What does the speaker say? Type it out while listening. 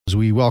As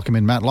we welcome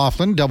in Matt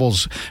Loughlin,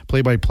 Devils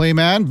play-by-play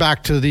man,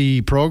 back to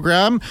the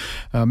program.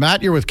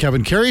 Matt, you're with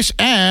Kevin Karius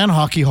and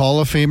Hockey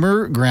Hall of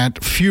Famer Grant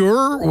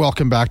Fuhr.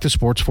 Welcome back to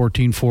Sports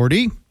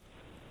 1440.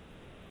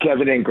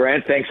 Kevin and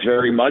Grant, thanks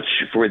very much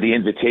for the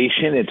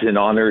invitation. It's an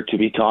honor to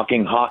be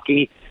talking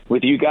hockey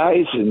with you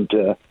guys. And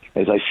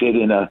as I sit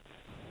in a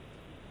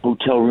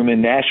hotel room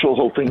in Nashville,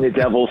 hoping the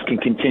Devils can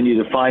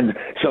continue to find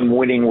some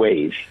winning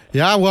ways.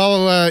 Yeah,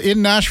 well,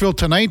 in Nashville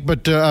tonight,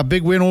 but a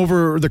big win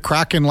over the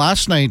Kraken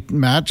last night.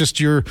 Matt, just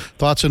your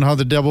thoughts on how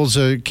the Devils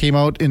came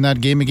out in that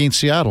game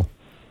against Seattle.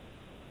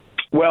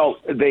 Well,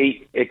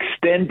 they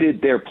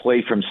extended their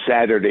play from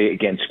Saturday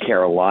against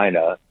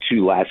Carolina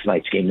to last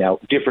night's game. Now,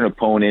 different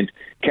opponent,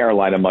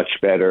 Carolina much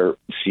better,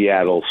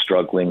 Seattle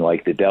struggling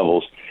like the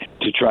Devils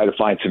to try to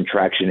find some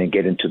traction and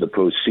get into the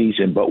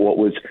postseason. But what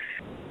was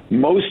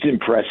most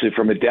impressive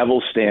from a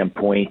Devils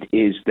standpoint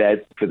is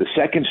that for the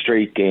second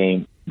straight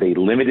game, they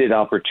limited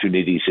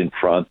opportunities in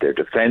front. Their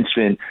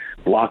defensemen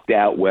blocked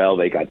out well.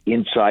 They got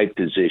inside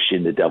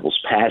position. The Devils'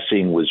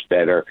 passing was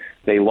better.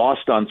 They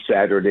lost on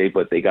Saturday,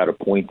 but they got a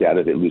point out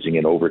of it, losing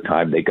in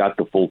overtime. They got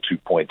the full 2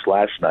 points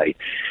last night.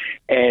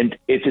 And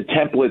it's a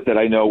template that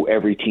I know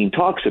every team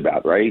talks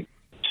about, right?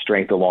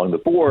 Strength along the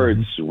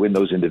boards, win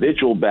those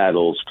individual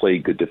battles, play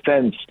good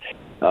defense,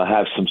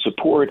 have some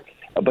support.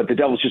 But the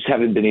Devils just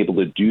haven't been able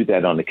to do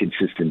that on a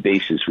consistent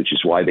basis, which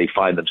is why they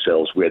find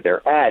themselves where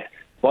they're at.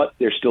 But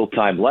there's still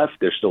time left.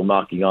 They're still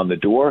knocking on the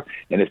door.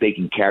 And if they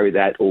can carry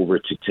that over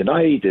to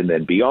tonight and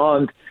then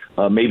beyond,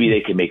 maybe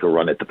they can make a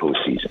run at the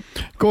postseason.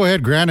 Go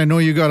ahead, Grant. I know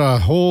you got a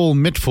whole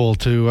mittful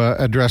to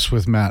address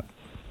with Matt.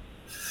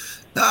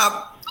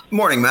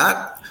 Morning,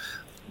 Matt.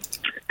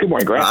 Good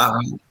morning,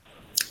 Grant.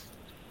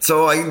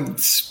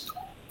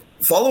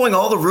 Following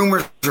all the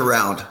rumors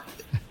around,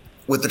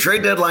 with the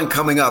trade deadline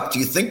coming up, do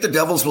you think the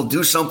Devils will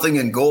do something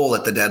in goal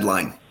at the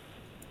deadline?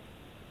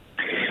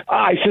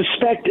 I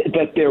suspect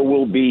that there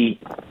will be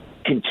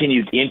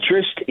continued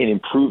interest in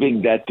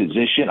improving that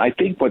position. I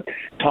think what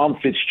Tom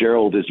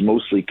Fitzgerald is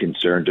mostly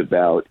concerned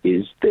about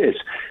is this: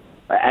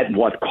 at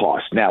what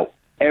cost? Now,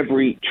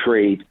 every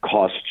trade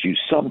costs you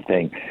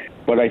something,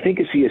 but I think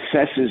as he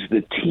assesses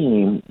the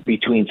team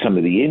between some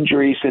of the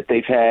injuries that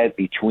they've had,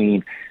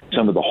 between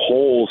some of the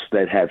holes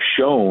that have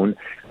shown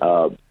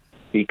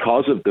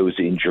because of those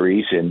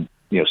injuries, and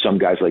some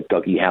guys like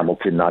Dougie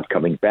Hamilton not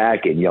coming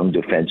back and young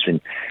defensemen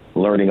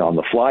learning on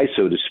the fly,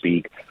 so to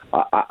speak,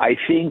 I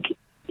think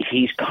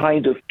he's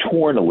kind of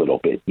torn a little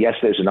bit. Yes,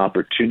 there's an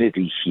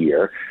opportunity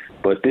here,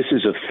 but this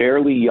is a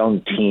fairly young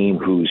team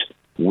whose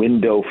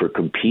window for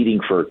competing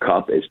for a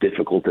cup, as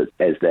difficult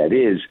as that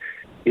is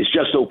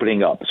just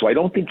opening up. So I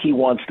don't think he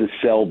wants to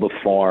sell the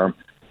farm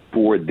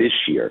for this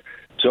year.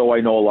 So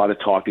I know a lot of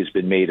talk has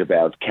been made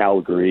about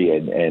Calgary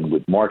and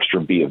would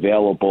Markstrom be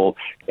available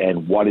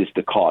and what is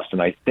the cost.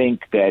 And I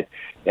think that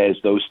as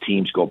those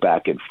teams go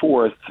back and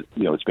forth,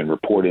 it's been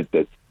reported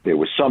that there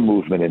was some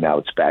movement and now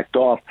it's backed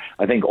off.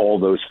 I think all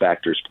those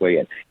factors play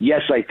in.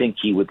 Yes, I think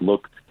he would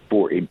look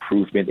for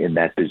improvement in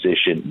that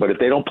position. But if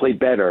they don't play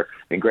better,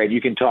 and Grant,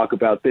 you can talk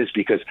about this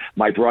because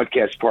my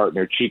broadcast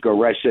partner, Chico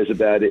Resch, says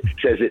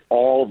it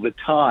all the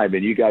time,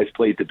 and you guys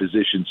played the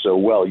position so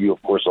well. You,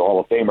 of course, are a Hall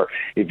of Famer.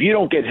 If you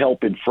don't get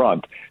help in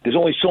front, there's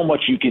only so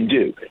much you can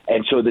do.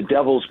 And so the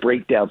Devils'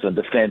 breakdowns on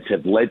defense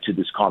have led to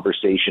this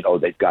conversation,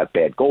 they've got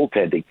bad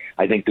goaltending.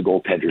 I think the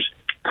goaltenders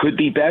could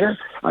be better.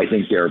 I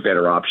think there are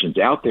better options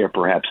out there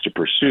perhaps to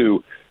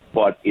pursue.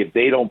 But if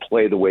they don't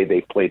play the way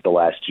they've played the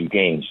last two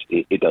games,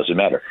 it doesn't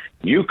matter.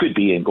 You could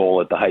be in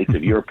goal at the height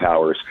of your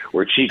powers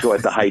or Chico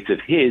at the height of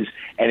his,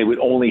 and it would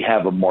only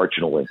have a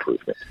marginal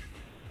improvement.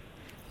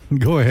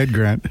 Go ahead,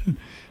 Grant.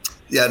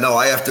 Yeah, no,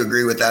 I have to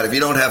agree with that. If you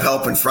don't have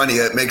help in front of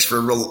you, it makes for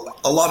a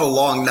lot of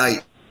long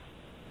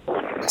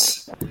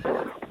nights.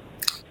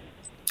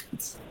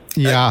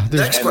 Yeah.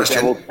 Next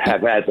question.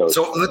 Have had those.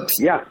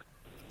 Yeah,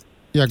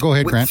 go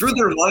ahead, Grant. Through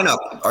their lineup,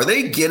 are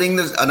they getting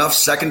enough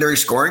secondary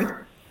scoring?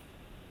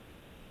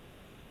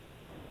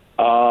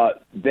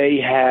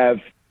 They have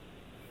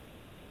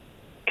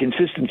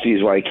consistency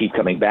is what I keep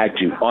coming back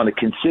to. On a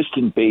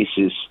consistent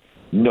basis,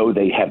 no,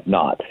 they have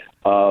not.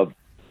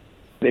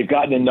 They've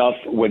gotten enough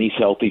when he's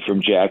healthy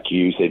from Jack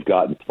Hughes. They've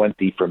gotten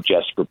plenty from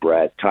Jesper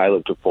Bratt.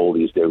 Tyler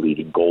Toffoli is their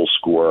leading goal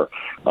scorer.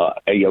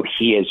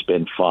 He has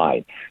been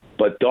fine.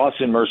 But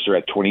Dawson Mercer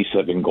had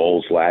 27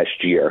 goals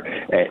last year,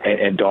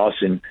 and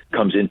Dawson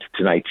comes into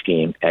tonight's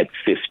game at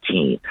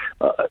 15.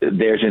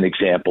 There's an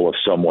example of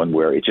someone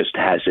where it just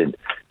hasn't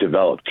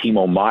developed.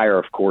 Timo Meier,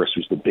 of course,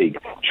 was the big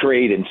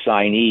trade and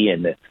signee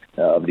and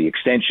the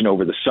extension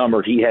over the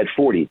summer. He had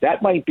 40.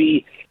 That might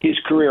be his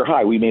career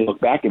high. We may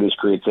look back at his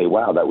career and say,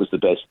 wow, that was the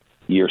best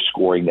year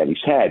scoring that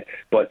he's had.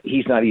 But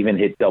he's not even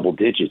hit double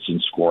digits in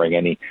scoring,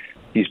 and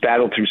he's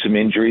battled through some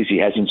injuries. He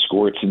hasn't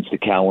scored since the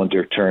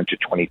calendar turned to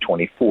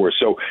 2024.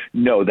 So,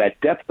 no, that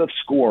depth of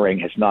scoring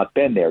has not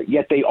been there.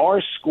 Yet they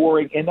are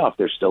scoring enough.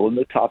 They're still in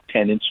the top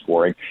 10 in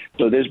scoring.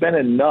 So there's been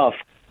enough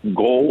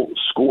goal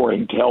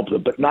scoring to help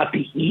them, but not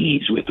the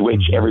ease with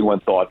which everyone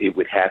thought it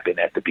would happen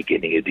at the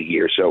beginning of the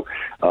year. So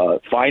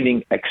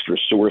finding extra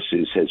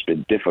sources has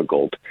been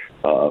difficult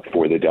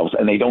for the Devils,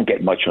 and they don't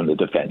get much on the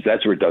defense.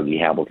 That's where Dougie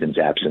Hamilton's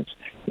absence,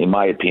 in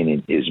my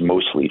opinion, is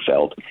mostly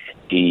felt.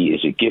 He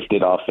is a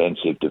gifted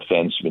offensive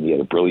defenseman. He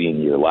had a brilliant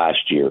year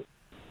last year,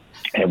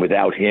 and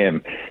without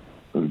him,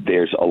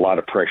 there's a lot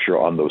of pressure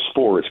on those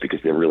forwards because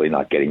they're really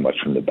not getting much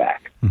from the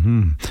back.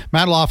 Mm-hmm.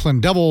 Matt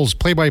Loughlin, Devils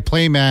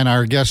play-by-play man,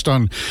 our guest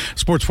on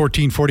Sports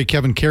 1440,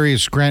 Kevin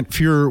Karius, Grant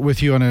Fuhr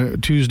with you on a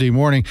Tuesday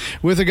morning.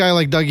 With a guy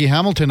like Dougie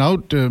Hamilton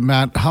out,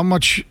 Matt,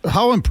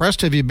 how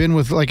impressed have you been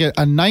with like a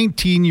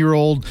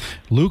 19-year-old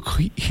Luke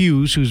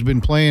Hughes who's been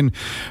playing,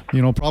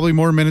 probably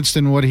more minutes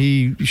than what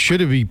he should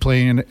have been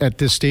playing at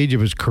this stage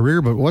of his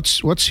career, but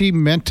what's he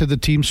meant to the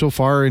team so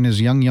far in his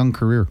young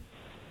career?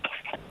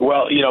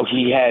 Well,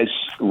 he has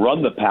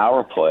run the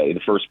power play, the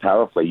first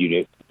power play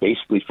unit,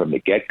 basically from the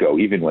get-go.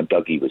 Even when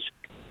Dougie was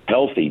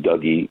healthy,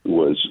 Dougie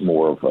was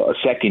more of a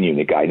second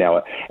unit guy.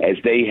 Now, as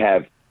they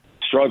have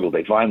struggled,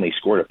 they finally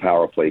scored a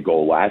power play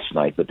goal last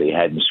night, but they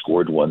hadn't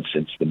scored one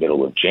since the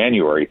middle of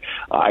January.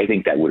 I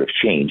think that would have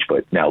changed,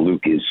 but now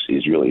Luke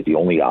is really the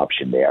only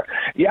option there.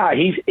 Yeah,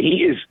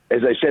 he is,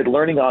 as I said,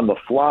 learning on the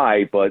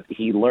fly, but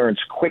he learns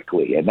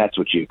quickly, and that's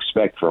what you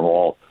expect from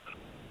all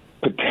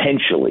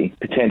potentially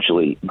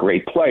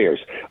great players.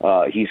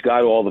 He's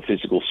got all the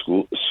physical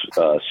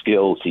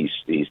skills.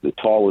 He's the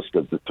tallest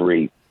of the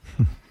three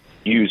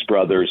Hughes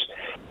brothers.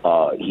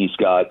 He's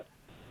got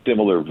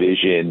similar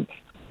vision,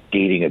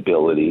 skating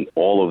ability.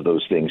 All of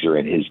those things are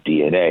in his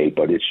DNA,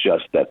 but it's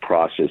just that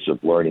process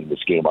of learning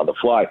this game on the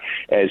fly.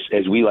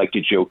 As we like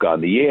to joke on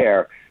the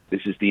air,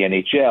 this is the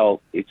NHL.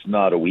 It's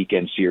not a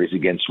weekend series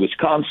against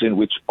Wisconsin,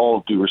 which,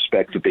 all due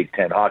respect to Big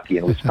Ten hockey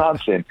in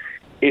Wisconsin,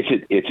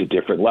 it's a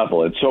different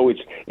level. And so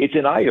it's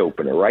an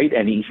eye-opener, right?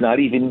 And he's not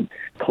even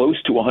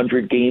close to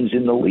 100 games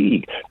in the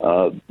league.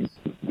 Not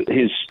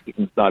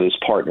his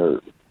partner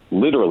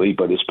literally,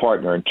 but his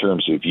partner in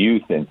terms of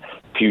youth and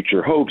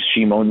future hopes,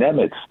 Shimon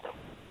Nemitz,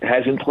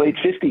 hasn't played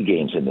 50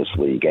 games in this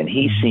league, and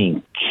he's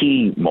seen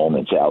key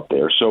moments out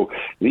there. So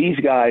these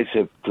guys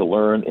have to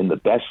learn in the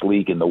best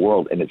league in the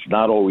world, and it's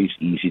not always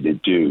easy to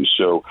do.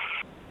 So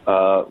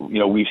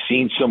we've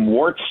seen some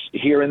warts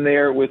here and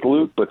there with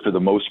Luke, but for the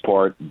most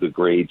part, the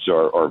grades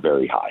are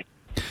very high.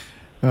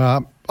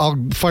 I'll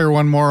fire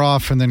one more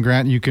off, and then,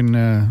 Grant, you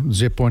can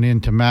zip one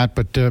in to Matt.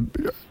 But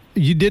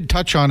you did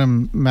touch on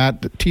him,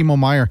 Matt, Timo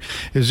Meier.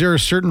 Is there a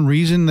certain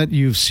reason that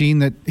you've seen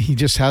that he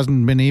just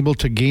hasn't been able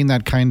to gain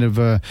that kind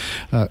of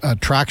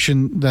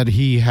traction that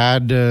he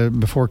had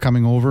before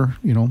coming over,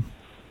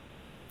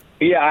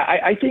 Yeah,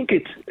 I think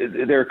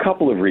there are a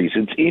couple of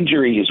reasons.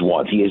 Injury is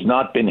one. He has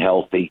not been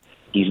healthy.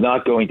 He's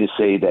not going to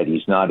say that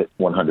he's not at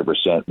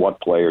 100%. What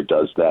player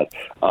does that?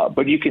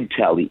 But you can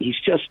tell he's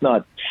just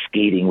not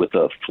skating with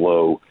a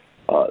flow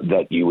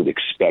that you would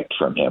expect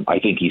from him. I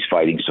think he's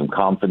fighting some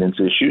confidence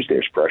issues.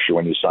 There's pressure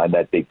when you sign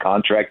that big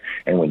contract,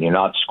 and when you're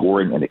not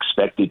scoring and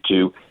expected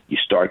to, you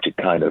start to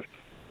kind of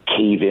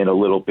cave in a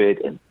little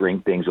bit and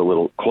bring things a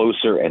little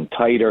closer and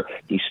tighter.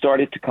 He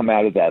started to come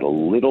out of that a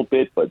little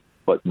bit, but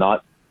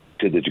not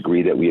to the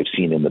degree that we have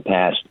seen in the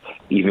past,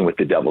 even with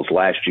the Devils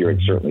last year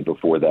and certainly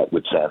before that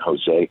with San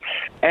Jose.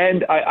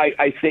 And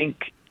I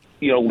think,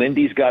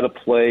 Lindy's got to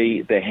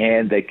play the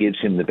hand that gives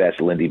him the best,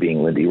 Lindy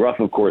being Lindy Ruff,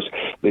 of course,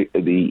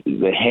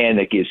 the hand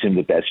that gives him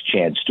the best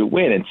chance to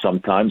win. And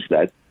sometimes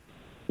that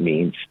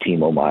means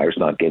Timo Meier's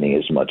not getting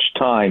as much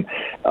time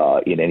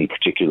in any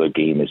particular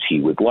game as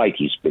he would like.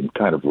 He's been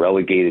kind of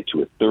relegated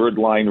to a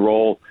third-line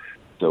role,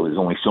 so there's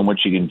only so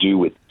much you can do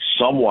with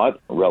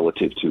somewhat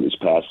relative to his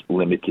past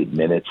limited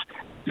minutes.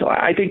 So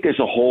I think there's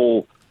a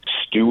whole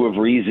stew of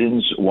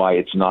reasons why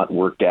it's not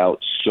worked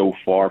out so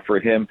far for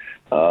him.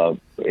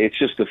 It's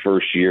just the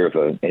first year of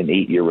an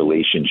 8-year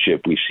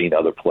relationship. We've seen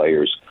other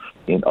players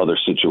in other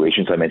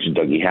situations. I mentioned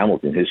Dougie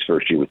Hamilton, his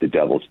first year with the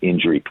Devils,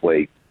 injury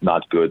play,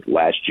 not good.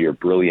 Last year,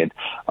 brilliant.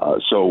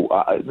 So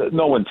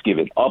no one's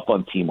given up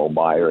on Timo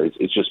Meier.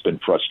 It's just been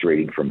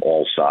frustrating from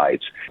all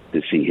sides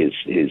to see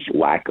his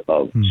lack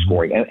of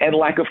scoring and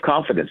lack of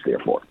confidence,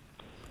 therefore.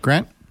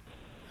 Grant?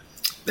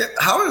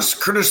 How has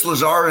Curtis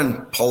Lazar and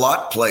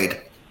Palat played?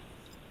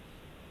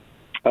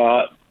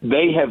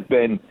 They have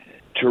been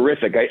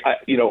terrific.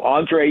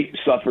 Andre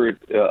suffered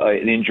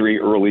an injury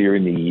earlier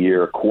in the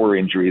year, a core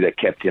injury that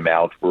kept him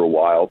out for a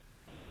while.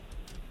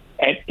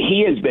 And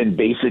he has been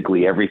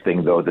basically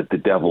everything, though, that the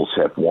Devils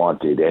have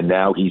wanted. And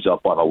now he's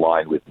up on a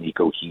line with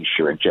Nico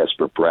Hischier and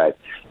Jesper Bratt,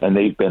 and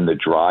they've been the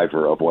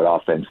driver of what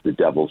offense the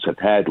Devils have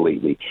had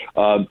lately.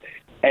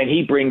 And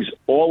he brings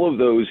all of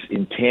those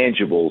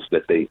intangibles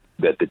that the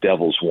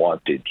Devils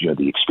wanted,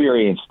 the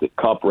experience, the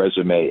cup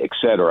resume, et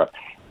cetera.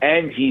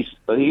 And he's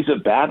a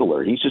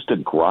battler. He's just a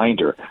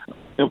grinder.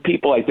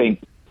 People, I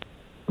think,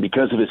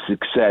 because of his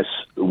success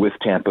with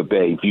Tampa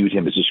Bay, viewed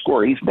him as a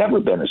scorer. He's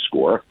never been a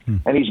scorer,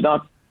 and he's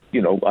not,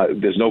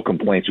 there's no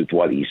complaints with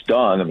what he's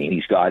done. I mean,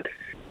 he's got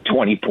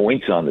 20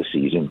 points on the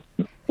season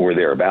or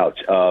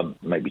thereabouts,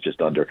 maybe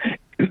just under.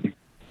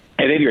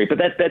 At any rate, but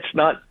that's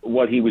not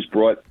what he was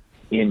brought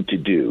in to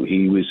do.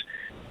 He was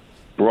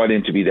brought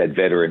in to be that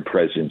veteran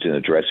presence in the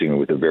dressing room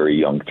with a very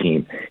young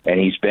team, and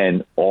he's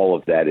been all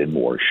of that and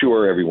more.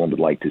 Sure, everyone would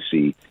like to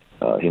see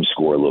him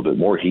score a little bit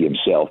more, he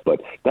himself,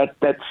 but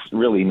that's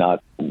really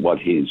not what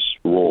his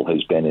role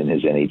has been in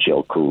his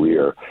NHL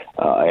career,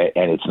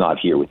 and it's not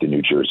here with the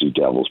New Jersey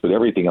Devils. But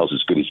everything else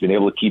is good. He's been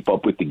able to keep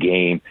up with the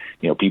game.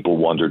 People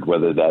wondered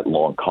whether that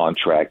long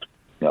contract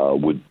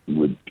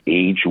would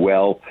age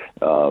well,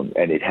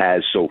 and it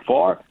has so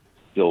far.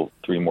 Still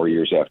 3 more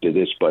years after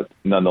this, but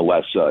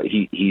nonetheless,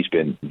 he's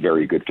been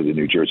very good for the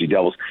New Jersey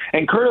Devils.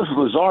 And Curtis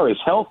Lazar is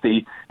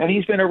healthy, and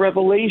he's been a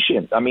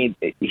revelation. I mean,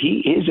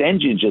 his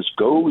engine just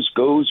goes,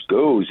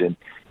 and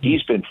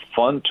he's been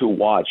fun to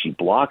watch. He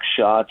blocks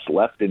shots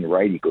left and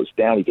right. He goes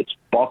down. He gets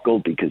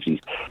buckled because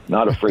he's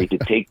not afraid to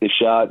take the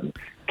shot and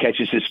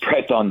catches his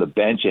breath on the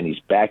bench, and he's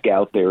back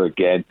out there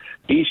again.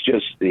 He's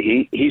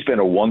been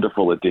a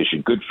wonderful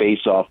addition. Good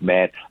face-off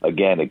man.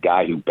 Again, a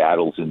guy who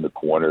battles in the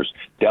corners.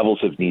 Devils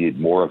have needed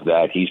more of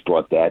that. He's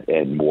brought that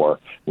and more.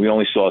 We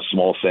only saw a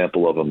small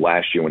sample of him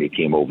last year when he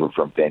came over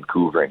from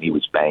Vancouver, and he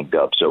was banged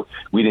up. So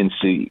we didn't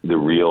see the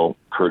real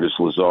Curtis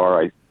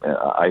Lazar.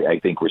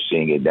 I think we're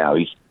seeing it now.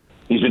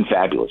 He's been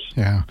fabulous.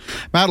 Yeah.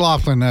 Matt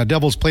Loughlin,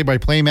 Devils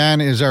play-by-play man,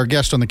 is our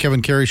guest on the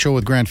Kevin Karius Show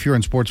with Grant Fuhr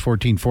on Sports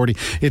 1440.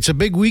 It's a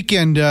big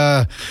weekend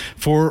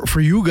for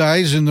you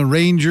guys and the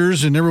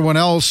Rangers and everyone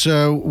else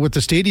with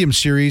the Stadium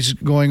Series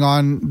going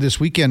on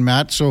this weekend,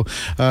 Matt. So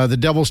the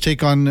Devils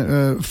take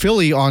on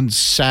Philly on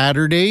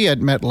Saturday at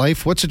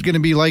MetLife. What's it going to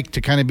be like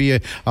to kind of be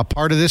a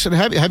part of this? And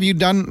have you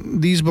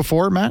done these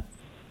before, Matt?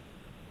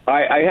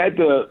 I had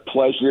the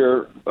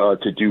pleasure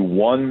to do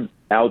one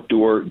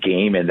outdoor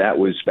game, and that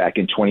was back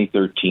in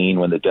 2013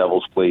 when the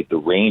Devils played the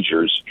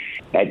Rangers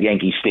at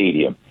Yankee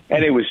Stadium.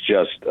 And it was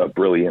just a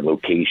brilliant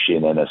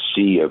location and a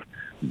sea of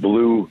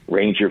blue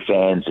Ranger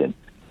fans and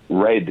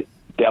red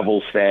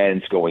Devils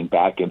fans going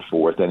back and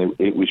forth, and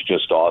it was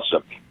just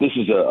awesome. This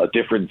is a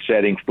different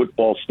setting.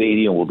 Football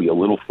stadium will be a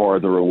little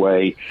farther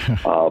away,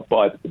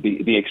 but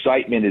the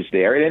excitement is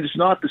there, and it's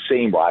not the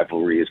same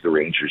rivalry as the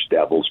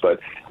Rangers-Devils, but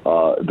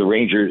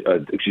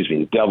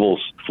the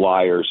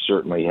Devils-Flyers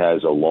certainly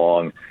has a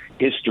long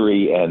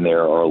history, and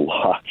there are a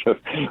lot of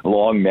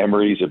long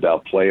memories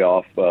about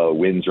playoff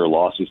wins or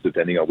losses,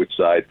 depending on which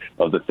side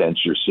of the fence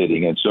you're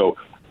sitting. And so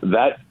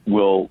that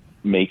will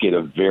make it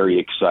a very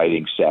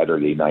exciting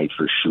Saturday night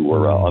for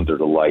sure, under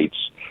the lights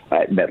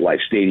at MetLife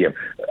Stadium.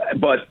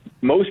 But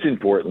most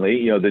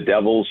importantly, the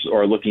Devils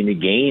are looking to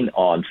gain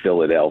on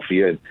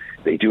Philadelphia.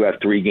 They do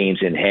have 3 games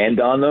in hand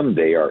on them.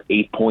 They are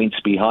 8 points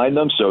behind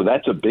them. So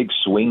that's a big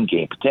swing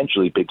game,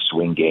 potentially big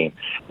swing game.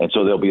 And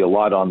so there'll be a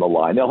lot on the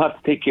line. They'll have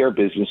to take care of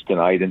business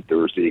tonight and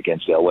Thursday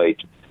against LA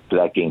for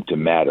that game to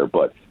matter.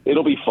 But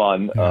it'll be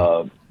fun.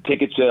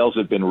 Ticket sales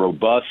have been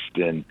robust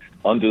and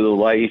under the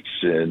lights,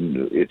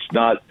 and it's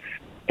not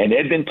an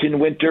Edmonton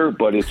winter,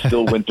 but it's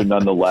still winter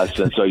nonetheless,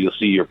 and so you'll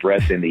see your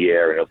breath in the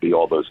air, and it'll be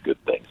all those good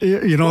things.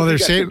 They're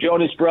saying the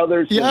Jonas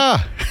Brothers.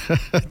 Yeah,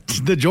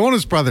 the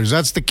Jonas Brothers.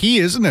 That's the key,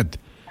 isn't it?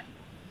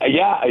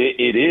 Yeah,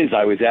 it is.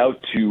 I was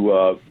out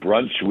to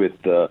brunch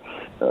with 2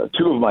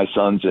 of my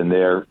sons and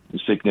their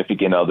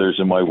significant others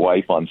and my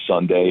wife on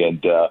Sunday,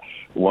 and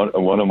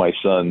one of my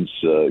son's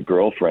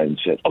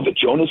girlfriends said, "Oh, the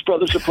Jonas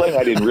Brothers are playing?"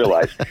 I didn't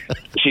realize.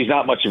 She's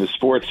not much of a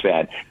sports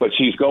fan, but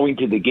she's going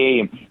to the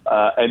game,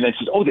 and then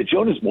she's, "Oh, the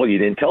Jonas." Well, you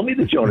didn't tell me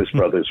the Jonas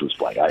Brothers was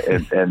playing.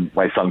 And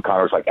my son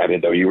Connor was like, "I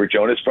didn't know you were a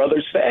Jonas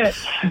Brothers fan."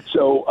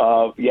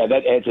 So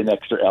that adds an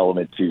extra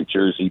element to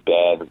Jersey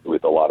band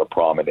with a lot of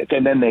prominence.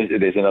 And then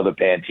there's another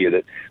band here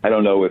that I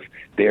don't know if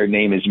their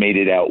name has made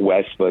it out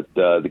west, but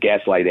the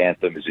Gaslight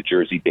Anthem is a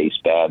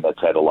Jersey-based band that's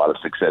had a lot of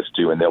success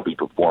too, and they'll be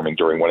performing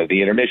during one of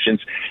the intermissions.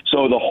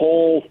 So the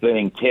whole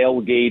thing,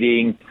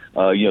 tailgating,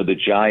 the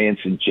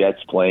Giants and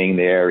Jets playing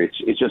there, it's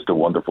just a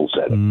wonderful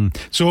setting.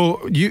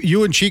 So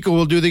you and Chico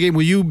will do the game.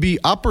 Will you be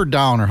up or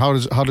down, or how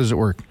does it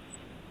work?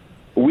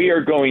 We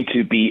are going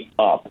to be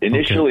up.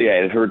 Initially, I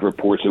had heard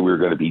reports that we were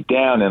going to be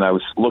down, and I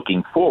was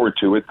looking forward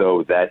to it,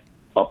 though that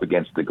up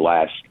against the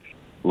glass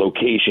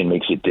location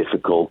makes it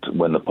difficult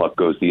when the puck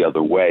goes the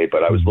other way,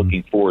 but I was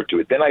looking forward to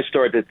it. Then I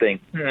started to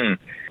think,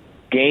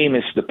 game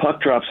is the puck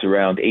drops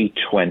around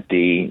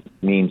 8:20,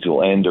 means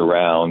we'll end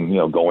around,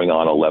 going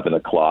on 11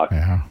 o'clock.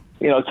 Yeah.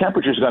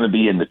 Temperature's going to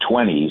be in the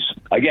 20s.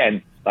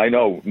 Again, I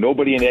know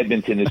nobody in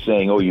Edmonton is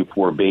saying, "Oh, you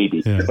poor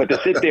baby," but to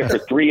sit there for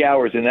 3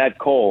 hours in that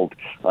cold,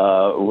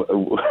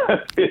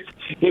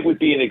 it would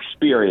be an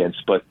experience,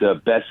 but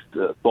best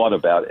thought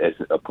about as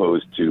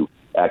opposed to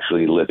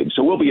actually living.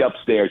 So we'll be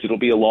upstairs. It'll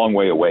be a long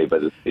way away,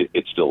 but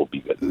it still will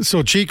be good.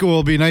 So Chico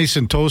will be nice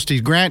and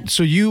toasty. Grant,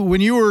 so when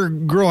you were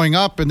growing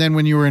up and then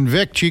when you were in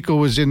Vic, Chico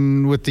was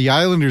in with the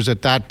Islanders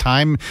at that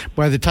time.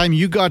 By the time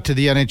you got to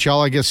the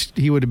NHL, I guess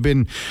he would have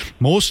been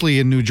mostly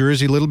in New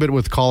Jersey, a little bit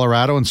with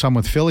Colorado and some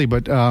with Philly,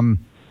 but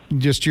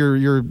just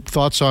your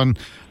thoughts on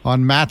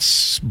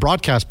Matt's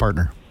broadcast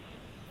partner.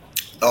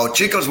 Oh,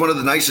 Chico's one of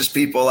the nicest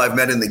people I've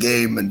met in the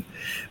game, and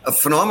a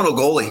phenomenal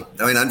goalie.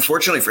 I mean,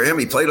 unfortunately for him,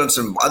 he played on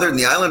some, other than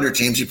the Islander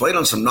teams, he played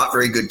on some not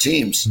very good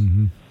teams.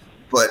 Mm-hmm.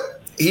 But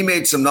he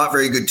made some not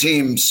very good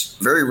teams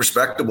very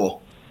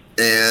respectable.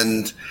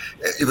 And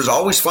it was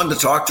always fun to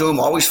talk to him,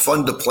 always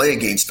fun to play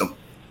against him.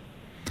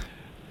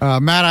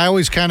 Matt, I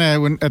always kind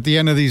of, at the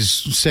end of these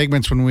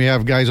segments when we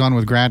have guys on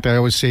with Grant, I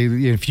always say,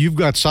 if you've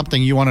got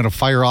something you wanted to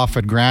fire off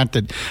at Grant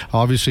that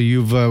obviously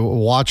you've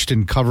watched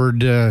and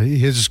covered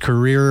his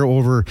career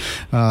over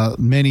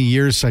many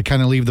years, I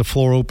kind of leave the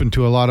floor open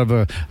to a lot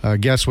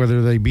of guests,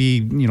 whether they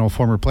be,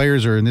 former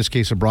players or in this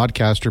case a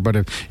broadcaster. But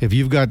if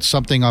you've got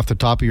something off the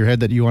top of your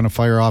head that you want to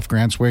fire off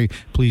Grant's way,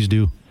 please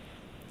do.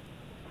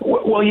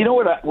 Well, you know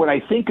what I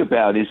think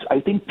about is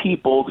I think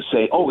people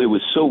say, oh, it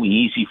was so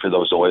easy for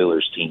those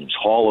Oilers teams,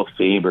 Hall of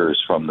Famers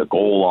from the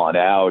goal on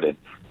out,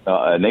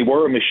 and they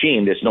were a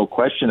machine. There's no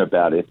question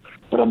about it.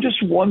 But I'm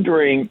just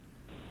wondering,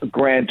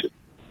 Grant,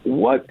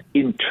 what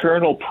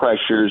internal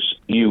pressures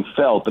you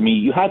felt. I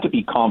mean, you had to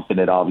be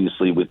confident,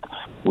 obviously, with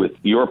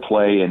your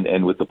play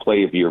and with the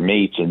play of your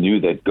mates, and knew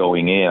that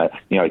going in.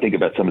 I think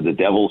about some of the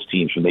Devils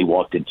teams when they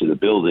walked into the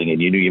building, and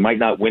you knew you might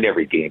not win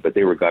every game, but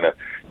they were going to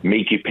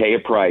make you pay a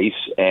price,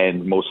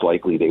 and most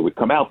likely they would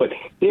come out. But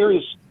there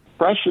is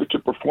pressure to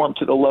perform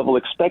to the level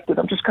expected.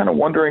 I'm just kind of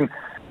wondering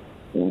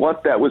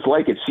what that was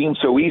like. It seemed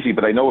so easy,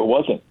 but I know it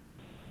wasn't.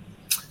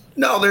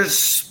 No,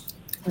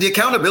 the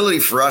accountability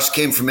for us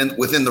came from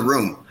within the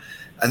room.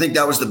 I think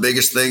that was the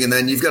biggest thing. And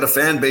then you've got a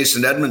fan base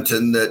in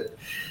Edmonton that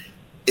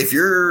if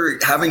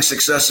you're having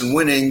success and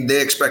winning,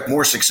 they expect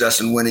more success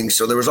and winning.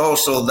 So there was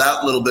also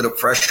that little bit of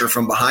pressure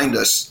from behind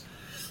us.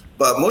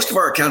 But most of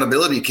our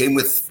accountability came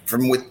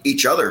from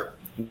each other,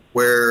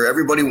 where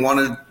everybody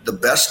wanted the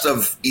best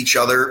of each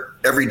other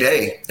every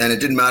day. And it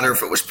didn't matter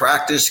if it was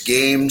practice,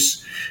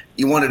 games.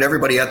 You wanted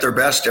everybody at their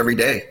best every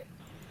day.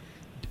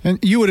 And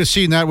you would have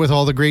seen that with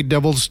all the great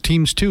Devils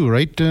teams too,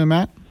 right,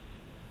 Matt?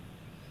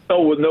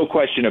 Oh, with no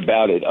question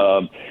about it.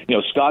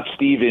 Scott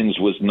Stevens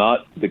was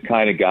not the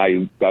kind of guy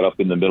who got up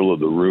in the middle of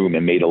the room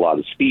and made a lot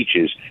of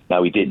speeches.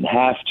 Now, he didn't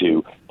have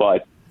to,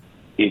 but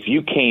if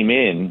you came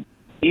in,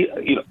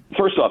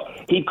 first off,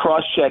 he'd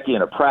cross-check you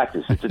in a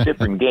practice. It's a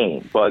different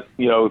game. But,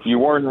 if you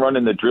weren't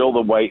running the drill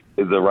the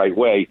right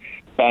way,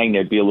 bang,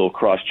 there'd be a little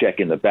cross-check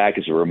in the back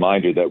as a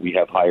reminder that we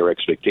have higher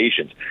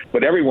expectations.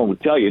 But everyone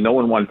would tell you no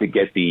one wanted to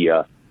get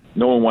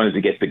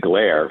the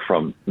glare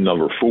from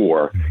number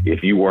 4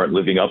 if you weren't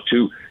living up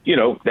to,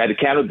 that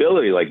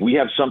accountability. Like, we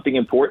have something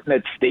important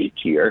at stake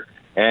here,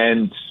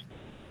 and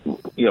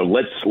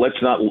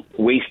let's not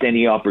waste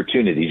any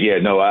opportunities. Yeah,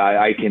 no,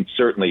 I can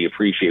certainly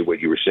appreciate what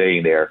you were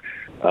saying there,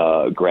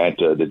 Grant.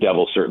 The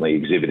Devils certainly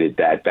exhibited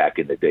that back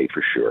in the day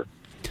for sure.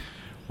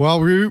 Well,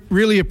 we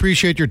really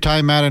appreciate your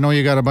time, Matt. I know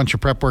you got a bunch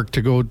of prep work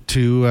to go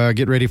to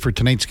get ready for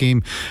tonight's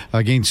game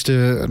against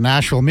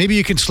Nashville. Maybe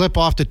you can slip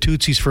off to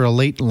Tootsie's for a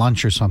late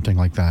lunch or something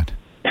like that.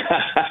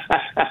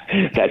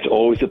 That's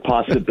always a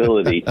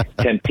possibility.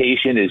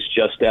 Temptation is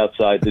just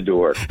outside the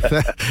door.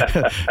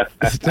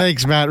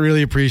 Thanks, Matt.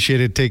 Really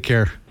appreciate it. Take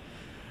care.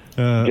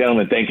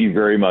 Gentlemen, thank you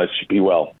very much. Be well.